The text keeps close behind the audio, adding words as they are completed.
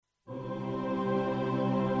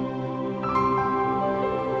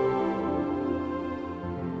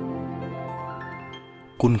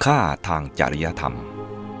คุณค่าทางจริยธรรม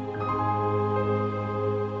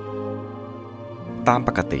ตามป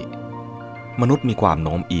กติมนุษย์มีความโ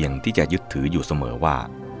น้มเอียงที่จะยึดถืออยู่เสมอว่า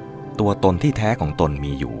ตัวตนที่แท้ของตน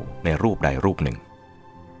มีอยู่ในรูปใดรูปหนึ่ง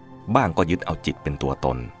บ้างก็ยึดเอาจิตเป็นตัวต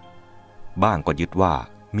นบ้างก็ยึดว่า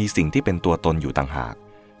มีสิ่งที่เป็นตัวตนอยู่ต่างหาก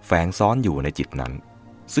แฝงซ้อนอยู่ในจิตนั้น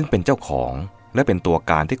ซึ่งเป็นเจ้าของและเป็นตัว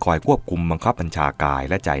การที่คอยควบคุมบังคับบัญชากาย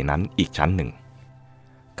และใจนั้นอีกชั้นหนึ่ง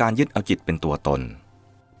การยึดเอาจิตเป็นตัวตน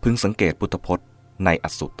พึงสังเกตพุทธพจน์ในอ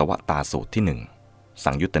สุตตวตาสูตรที่ 1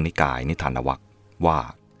สังยุตตนิกายนิทานวรรคว่า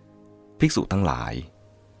ภิกษุทั้งหลาย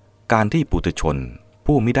การที่ปุถุชน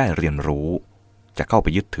ผู้มิได้เรียนรู้จะเข้าไป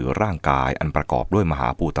ยึดถือร่างกายอันประกอบด้วยมหา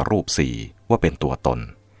ภูตรูปสี่ว่าเป็นตัวตน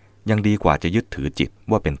ยังดีกว่าจะยึดถือจิต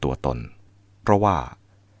ว่าเป็นตัวตนเพราะว่า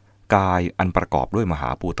กายอันประกอบด้วยมห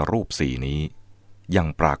าภูตรูปสี่นี้ยัง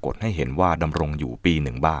ปรากฏให้เห็นว่าดำรงอยู่ปีห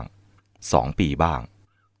นึ่งบ้าง2 ปีบ้าง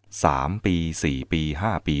3 ปี4 ปี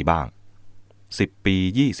5 ปีบ้าง10 ปี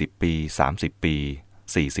20 ปี30 ปี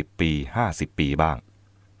40 ปี50 ปีบ้าง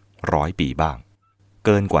100 ปีบ้างเ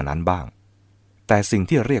กินกว่านั้นบ้างแต่สิ่ง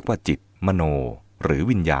ที่เรียกว่าจิตมโนหรือ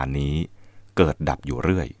วิญญาณนี้เกิดดับอยู่เ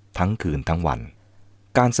รื่อยทั้งคืนทั้งวัน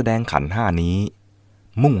การแสดงขันธ์ 5นี้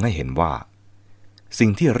มุ่งให้เห็นว่าสิ่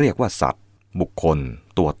งที่เรียกว่าสัตว์บุคคล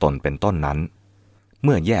ตัวตนเป็นต้นนั้นเ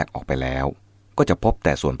มื่อแยกออกไปแล้วก็จะพบแ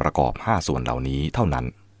ต่ส่วนประกอบ5ส่วนเหล่านี้เท่านั้น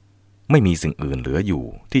ไม่มีสิ่งอื่นเหลืออยู่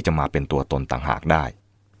ที่จะมาเป็นตัวตนต่างหากได้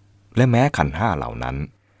และแม้ขันธ์ 5เหล่านั้น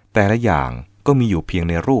แต่ละอย่างก็มีอยู่เพียง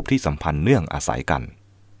ในรูปที่สัมพันธ์เนื่องอาศัยกัน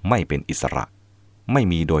ไม่เป็นอิสระไม่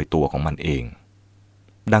มีโดยตัวของมันเอง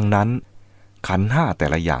ดังนั้นขันธ์ 5แต่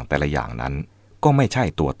ละอย่างนั้นก็ไม่ใช่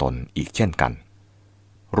ตัวตนอีกเช่นกัน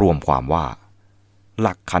รวมความว่าห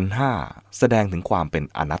ลักขันธ์ 5แสดงถึงความเป็น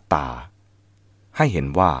อนัตตาให้เห็น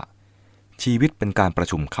ว่าชีวิตเป็นการประ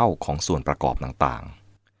ชุมเข้าของส่วนประกอบต่างๆ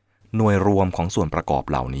หน่วยรวมของส่วนประกอบ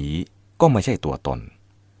เหล่านี้ก็ไม่ใช่ตัวตน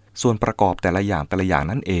ส่วนประกอบแต่ละอย่าง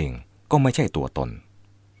นั้นเองก็ไม่ใช่ตัวตน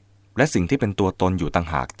และสิ่งที่เป็นตัวตนอยู่ต่าง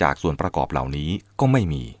หากจากส่วนประกอบเหล่านี้ก็ไม่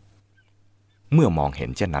มีเมื่อมองเห็น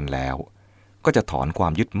เช่นนั้นแล้วก็จะถอนควา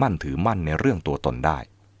มยึดมั่นถือมั่นในเรื่องตัวตนได้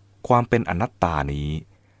ความเป็นอนัตตานี้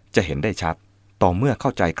จะเห็นได้ชัดต่อเมื่อเข้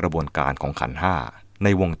าใจกระบวนการของขันธ์ 5ใน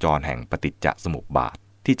วงจรแห่งปฏิจจสมุปบาท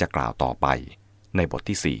ที่จะกล่าวต่อไปในบท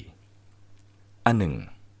ที่4อันหนึ่ง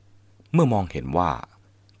เมื่อมองเห็นว่า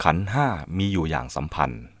ขันธ์ 5มีอยู่อย่างสัมพั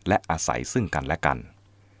นธ์และอาศัยซึ่งกันและกัน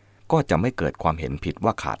ก็จะไม่เกิดความเห็นผิด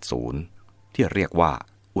ว่าขาดศูนย์ที่เรียกว่า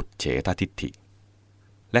อุจเฉททิฏฐิ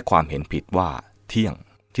และความเห็นผิดว่าเที่ยง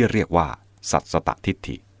ที่เรียกว่าสัสสตทิฏ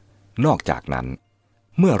ฐินอกจากนั้น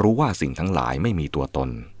เมื่อรู้ว่าสิ่งทั้งหลายไม่มีตัวตน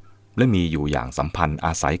และมีอยู่อย่างสัมพันธ์อ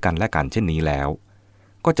าศัยกันและกันเช่นนี้แล้ว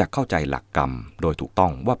ก็จะเข้าใจหลักกรรมโดยถูกต้อ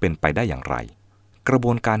งว่าเป็นไปได้อย่างไรกระบ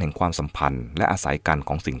วนการแห่งความสัมพันธ์และอาศัยกันข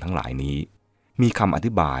องสิ่งทั้งหลายนี้มีคำอ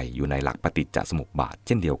ธิบายอยู่ในหลักปฏิจจสมุปบาทเ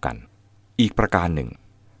ช่นเดียวกันอีกประการหนึ่ง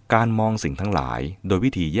การมองสิ่งทั้งหลายโดย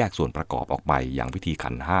วิธีแยกส่วนประกอบออกไปอย่างวิธีขั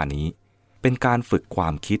นธ์ 5นี้เป็นการฝึกควา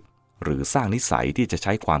มคิดหรือสร้างนิสัยที่จะใ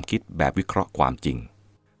ช้ความคิดแบบวิเคราะห์ความจริง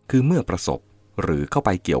คือเมื่อประสบหรือเข้าไป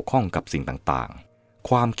เกี่ยวข้องกับสิ่งต่างๆ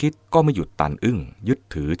ความคิดก็ไม่หยุดตันอึ้งยึด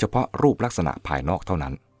ถือเฉพาะรูปลักษณะภายนอกเท่า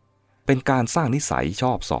นั้นเป็นการสร้างนิสัยช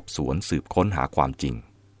อบสอบสวนสืบค้นหาความจริง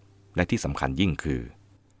และที่สำคัญยิ่งคือ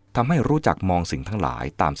ทำให้รู้จักมองสิ่งทั้งหลาย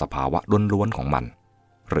ตามสภาวะล้วนๆของมัน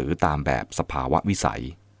หรือตามแบบสภาวะวิสัย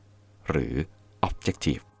หรือ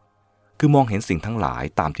objective คือมองเห็นสิ่งทั้งหลาย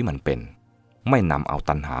ตามที่มันเป็นไม่นำเอา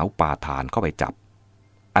ตัณหาอุปาทานเข้าไปจับ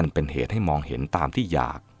อันเป็นเหตุให้มองเห็นตามที่อย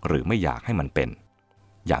ากหรือไม่อยากให้มันเป็น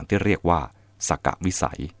อย่างที่เรียกว่าสักกวิ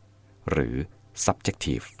สัยหรือ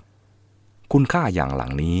subjective คุณค่าอย่างหลั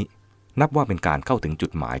งนี้นับว่าเป็นการเข้าถึงจุ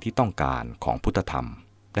ดหมายที่ต้องการของพุทธธรรม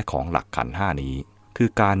และของหลักขันธ์ 5นี้คือ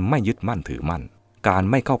การไม่ยึดมั่นถือมั่นการ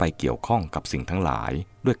ไม่เข้าไปเกี่ยวข้องกับสิ่งทั้งหลาย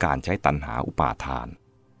ด้วยการใช้ตัณหาอุปาทาน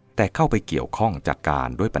แต่เข้าไปเกี่ยวข้องจัดการ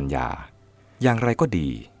ด้วยปัญญาอย่างไรก็ดี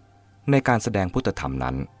ในการแสดงพุทธธรรม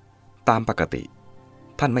นั้นตามปกติ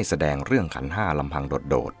ท่านไม่แสดงเรื่องขันธ์ 5ลำพัง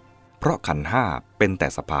โดดๆเพราะขันธ์ 5เป็นแต่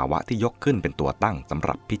สภาวะที่ยกขึ้นเป็นตัวตั้งสำห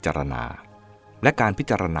รับพิจารณาและการพิ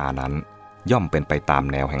จารณานั้นย่อมเป็นไปตาม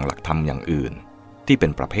แนวแห่งหลักธรรมอย่างอื่นที่เป็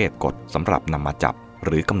นประเภทกฎสำหรับนำมาจับห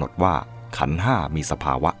รือกำหนดว่าขันธ์ 5มีสภ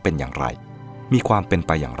าวะเป็นอย่างไรมีความเป็นไ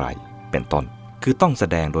ปอย่างไรเป็นต้นคือต้องแส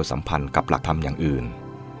ดงโดยสัมพันธ์กับหลักธรรมอย่างอื่น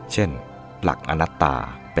เช่นหลักอนัตตา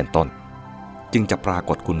เป็นต้นจึงจะปรา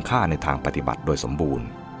กฏคุณค่าในทางปฏิบัติโดยสมบูรณ์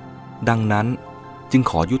ดังนั้นจึง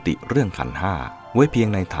ขอยุติเรื่องขันธ์ 5ไว้เพียง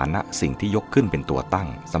ในฐานะสิ่งที่ยกขึ้นเป็นตัวตั้ง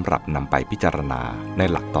สำหรับนำไปพิจารณาใน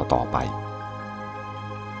หลักต่อๆไป